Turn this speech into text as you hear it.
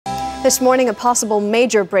This morning, a possible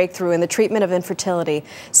major breakthrough in the treatment of infertility.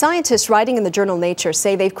 Scientists writing in the journal Nature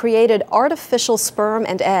say they've created artificial sperm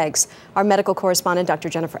and eggs. Our medical correspondent, Dr.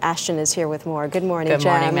 Jennifer Ashton, is here with more. Good morning, Jen. Good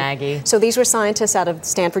morning, Maggie. So these were scientists out of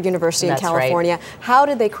Stanford University in California. Right. How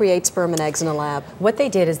did they create sperm and eggs in a lab? What they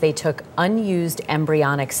did is they took unused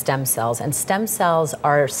embryonic stem cells, and stem cells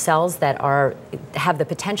are cells that have the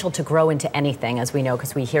potential to grow into anything, as we know,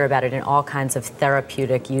 because we hear about it in all kinds of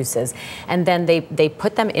therapeutic uses. And then they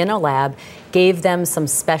put them in a lab, gave them some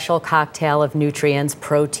special cocktail of nutrients,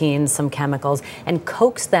 proteins, some chemicals, and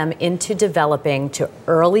coaxed them into developing to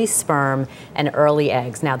early sperm and early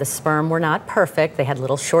eggs. Now, the sperm were not perfect. They had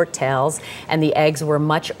little short tails, and the eggs were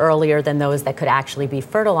much earlier than those that could actually be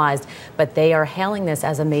fertilized, but they are hailing this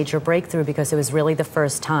as a major breakthrough because it was really the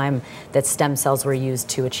first time that stem cells were used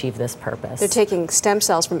to achieve this purpose. They're taking stem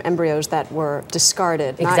cells from embryos that were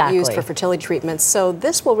discarded, not Exactly. used for fertility treatments, so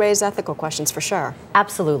this will raise ethical questions for sure.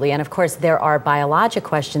 Absolutely, and of course there are biologic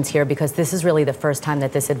questions here because this is really the first time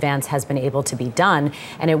that this advance has been able to be done,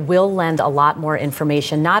 and it will lend a lot more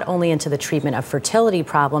information not only into the treatment of fertility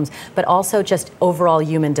problems but also just overall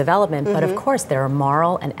human development. But of course there are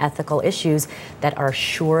moral and ethical issues that are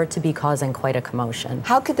sure to be causing quite a commotion.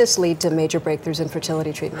 How could this lead to major breakthroughs in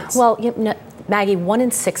fertility treatments? Well, Maggie, 1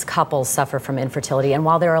 in 6 couples suffer from infertility, and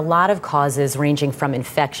while there are a lot of causes ranging from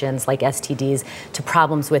infections like STDs to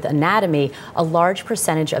problems with anatomy, a large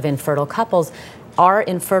percentage of infertile couples are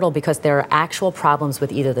infertile because there are actual problems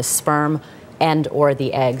with either the sperm and or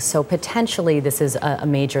the eggs. So potentially this is a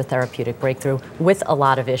major therapeutic breakthrough with a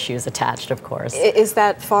lot of issues attached, of course. Is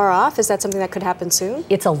that far off? Is that something that could happen soon?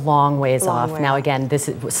 It's a long ways off. Now off. Again, this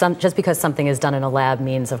is just because something is done in a lab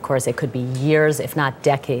means, of course, it could be years, if not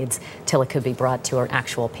decades, till it could be brought to an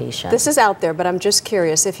actual patient. This is out there, but I'm just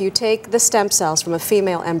curious. If you take the stem cells from a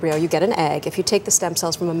female embryo, you get an egg. If you take the stem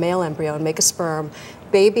cells from a male embryo and make a sperm,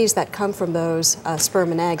 babies that come from those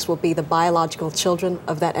sperm and eggs will be the biological children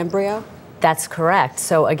of that embryo? That's correct.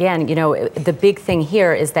 So again, the big thing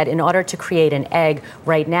here is that in order to create an egg,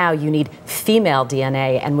 right now you need female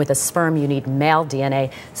DNA, and with a sperm you need male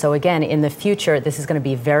DNA. So again, in the future, this is going to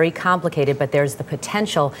be very complicated, but there's the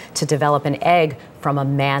potential to develop an egg from a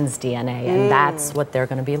man's DNA, and that's what they're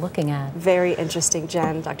going to be looking at. Very interesting,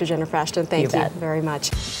 Jen. Dr. Jennifer Ashton, thank you very much.